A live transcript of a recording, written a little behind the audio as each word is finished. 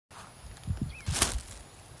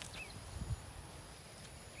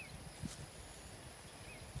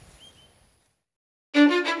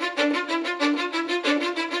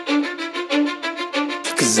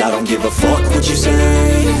I don't give a fuck what you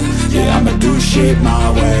say. Yeah, I'ma do shit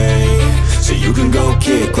my way. So you can go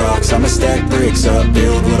kick rocks, I'ma stack bricks up,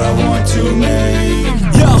 build what I want to make.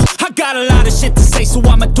 Yo, I got a lot of shit to say, so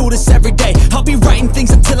I'ma do this every day. I'll be writing things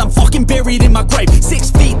until I'm fucking buried in my grave.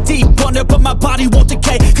 6 feet deep under, but my body won't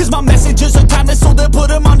decay, cause my messages are timeless, so they'll put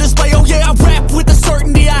them on display. Oh yeah, I rap with a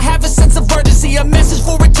certainty, I have a sense of urgency, a message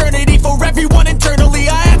for eternity, for everyone internally.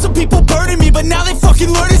 I had some people burning me, but now they fucking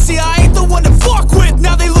learn to see I ain't the one to fuck with.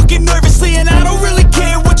 Now they looking nervously, and I don't really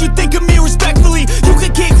care what you think of me, respectfully. You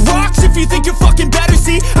can kick rocks if you think you're fucking better,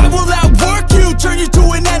 see I will outwork you, turn you to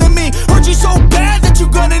an enemy. Hurt you so bad that you're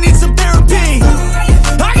gonna need some therapy.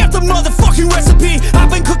 I got the motherfucking recipe, I've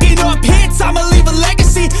been cooking up hits, I'ma leave a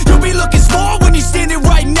legacy. You'll be looking small when you're standing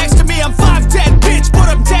right next to me. I'm 5'10", bitch, but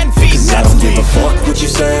I'm 10 feet next to me. I don't give a fuck what you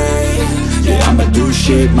say. Yeah, I'ma do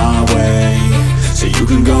shit my way. So you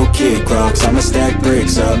can go kick rocks, I'ma stack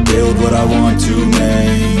bricks up, build what I want to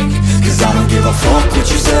make. Cause I don't give a fuck what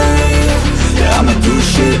you say. Yeah, I'ma do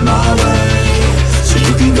shit my way. So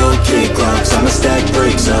you can go kick rocks, I'ma stack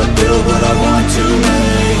bricks up, build what I want to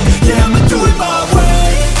make. Yeah, I'ma do it my way.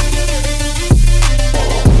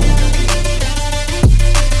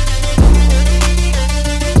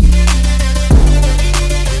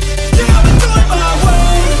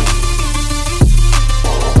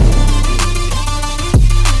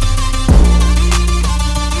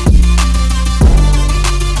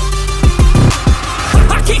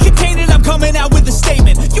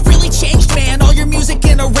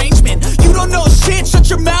 Shut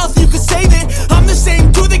your mouth, you can save it. I'm the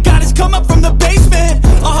same dude that got his come up from the basement.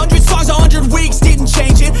 100 songs, 100 weeks, didn't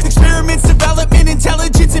change it. Experiments, development,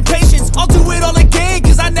 intelligence, and patience. I'll do it all again,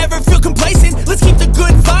 cause I never feel complacent. Let's keep the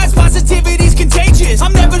good vibes, positivity's contagious.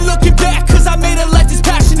 I'm never looking back, cause I made a life that's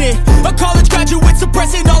passionate. A college graduate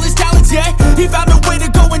suppressing all his talents, yeah. He found a way to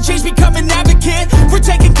go and change, become an advocate. For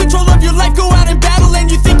taking control of your life, go out and battle. And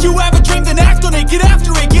you think you have a dream, then act on it. Get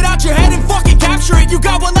after it, get out your head and fucking capture it. You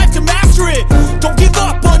got one life to master it. Don't give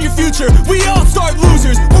up on your future, we all start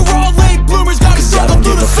losers. We're all late bloomers, gotta struggle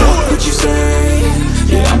through the sewer. I don't give a fuck what you say.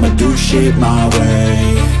 Yeah, I'ma do shit my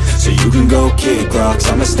way. So you can go kick rocks,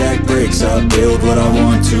 I'ma stack bricks up, build what I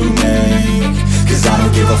want to make. Cause I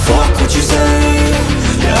don't give a fuck what you say.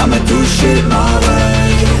 Yeah, I'ma do shit my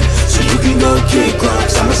way. So you can go kick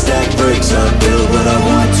rocks, I'ma stack bricks up, build what I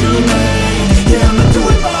want to make. Yeah, I'ma do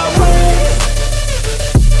it my way.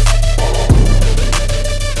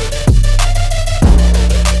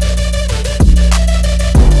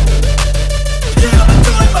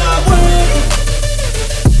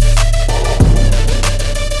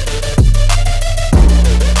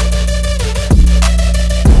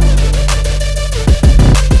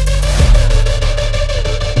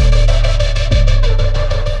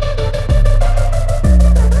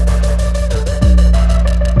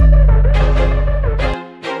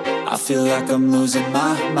 I feel like I'm losing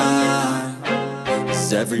my mind.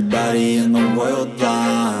 Is everybody in the world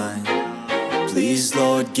blind? Please,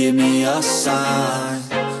 Lord, give me a sign,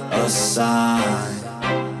 a sign.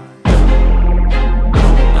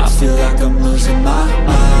 I feel like I'm losing my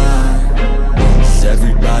mind. Is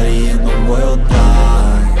everybody in the world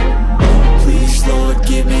blind? Please, Lord,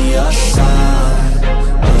 give me a sign,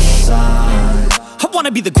 a sign. I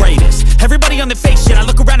wanna be the greatest. Everybody on the fake shit. I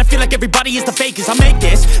look around and feel like everybody is the fakest. I make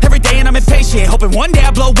this every day and I'm impatient, hoping one day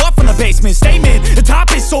I blow up from the basement. Statement, the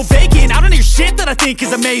top is so vacant, I don't hear shit that I think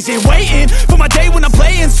is amazing. Waiting for my day when I'm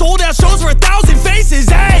playing sold out shows for 1,000 faces.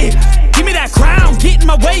 Hey, give me that crown, get in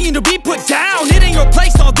my way and to be put down. It ain't your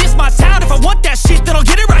place, all this my town. If I want that shit, then I'll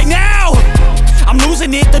get it right now. I'm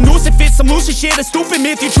losing it, the noose it fits, I'm losing shit. A stupid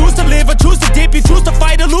myth, you choose to live or choose to dip. You choose to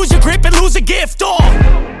fight or lose your grip and lose a gift.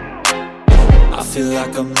 I feel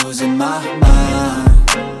like I'm losing my mind.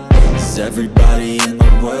 Is everybody in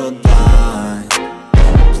the world blind?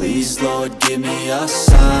 Please, Lord, give me a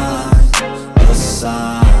sign, a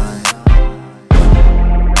sign.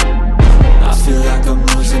 I feel like I'm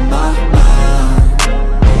losing my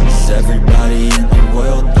mind. Is everybody in the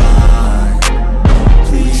world blind?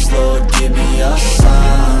 Please, Lord, give me a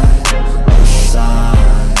sign, a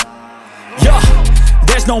sign. Yeah.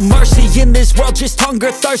 There's no mercy in this world, just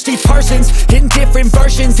hunger-thirsty persons in different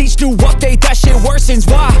versions. Each new update, that shit worsens.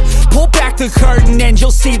 Why? Pull back the curtain and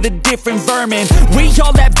you'll see the different vermin. We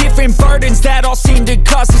all have different burdens that all seem to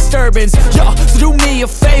cause disturbance. Yo, so do me a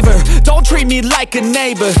favor, don't treat me like a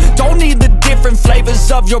neighbor. Don't need the different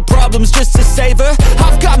flavors of your problems just to savor.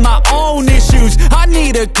 I've got my own issues, I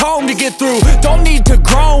need a comb to get through. Don't need to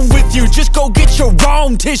groan with you, just go get your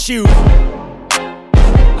own tissue.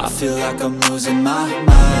 I feel like I'm losing my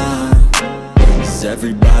mind. Is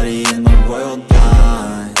everybody in the world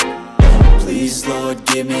blind? Please, Lord,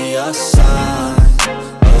 give me a sign,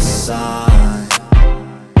 a sign.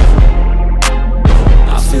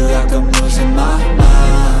 I feel like I'm losing my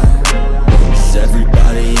mind. Is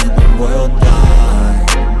everybody in the world blind?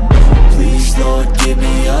 Please, Lord, give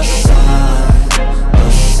me a sign,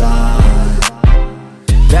 a sign.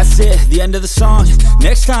 That's it, the end of the song.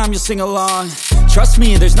 Next time you'll sing along. Trust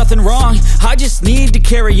me, there's nothing wrong. I just need to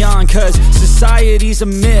carry on, cause society's a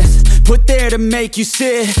myth put there to make you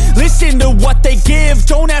sit. Listen to what they give.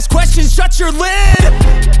 Don't ask questions, shut your lid.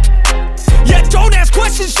 Yeah, don't ask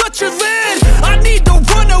questions, shut your lid. I need to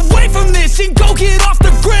run away from this and go get off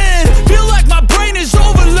the grid. Feel like my brain is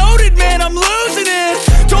overloaded, man, I'm losing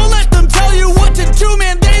it. Don't let them tell you what to do,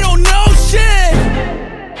 man, they don't know shit.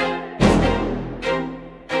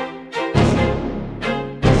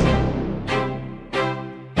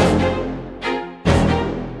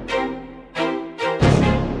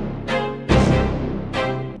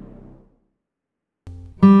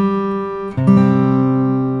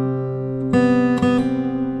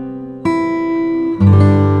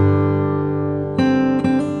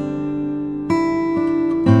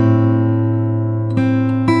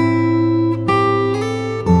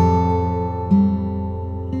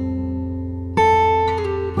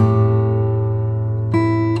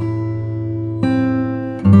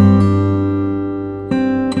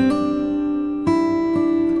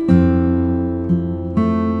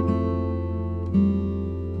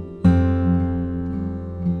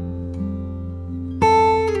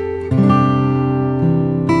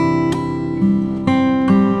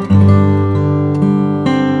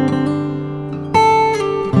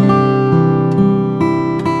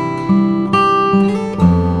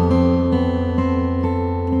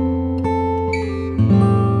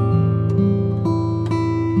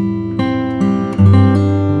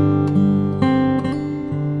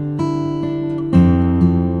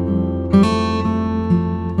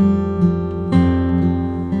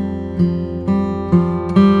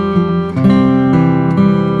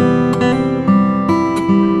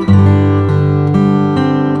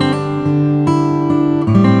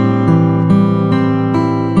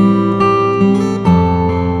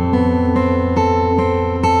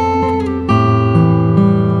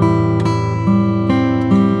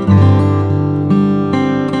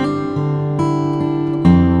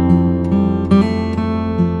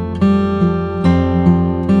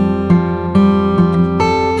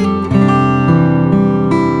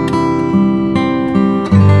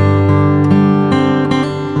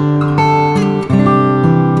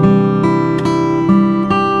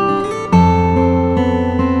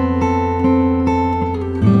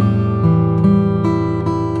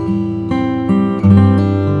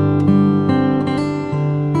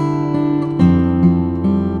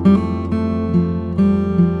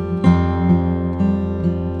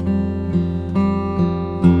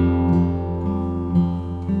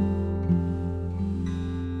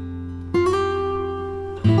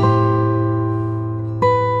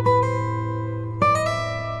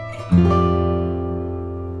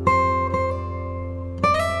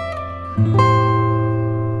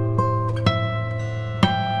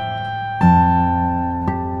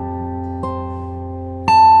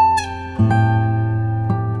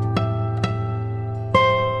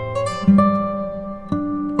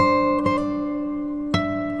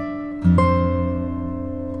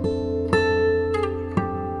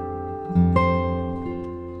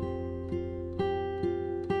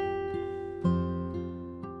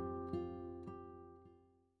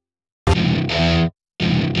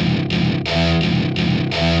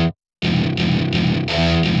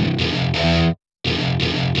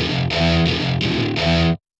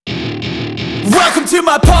 To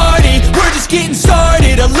my party, we're just getting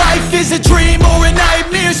started. A life is a dream or a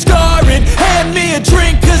nightmare scarring. Hand me a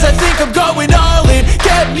drink cause I think I'm going all in.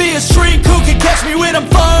 Get me a shrink who can catch me when I'm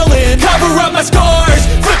falling. Cover up my scars,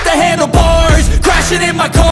 flip the handlebars, crashing in my car.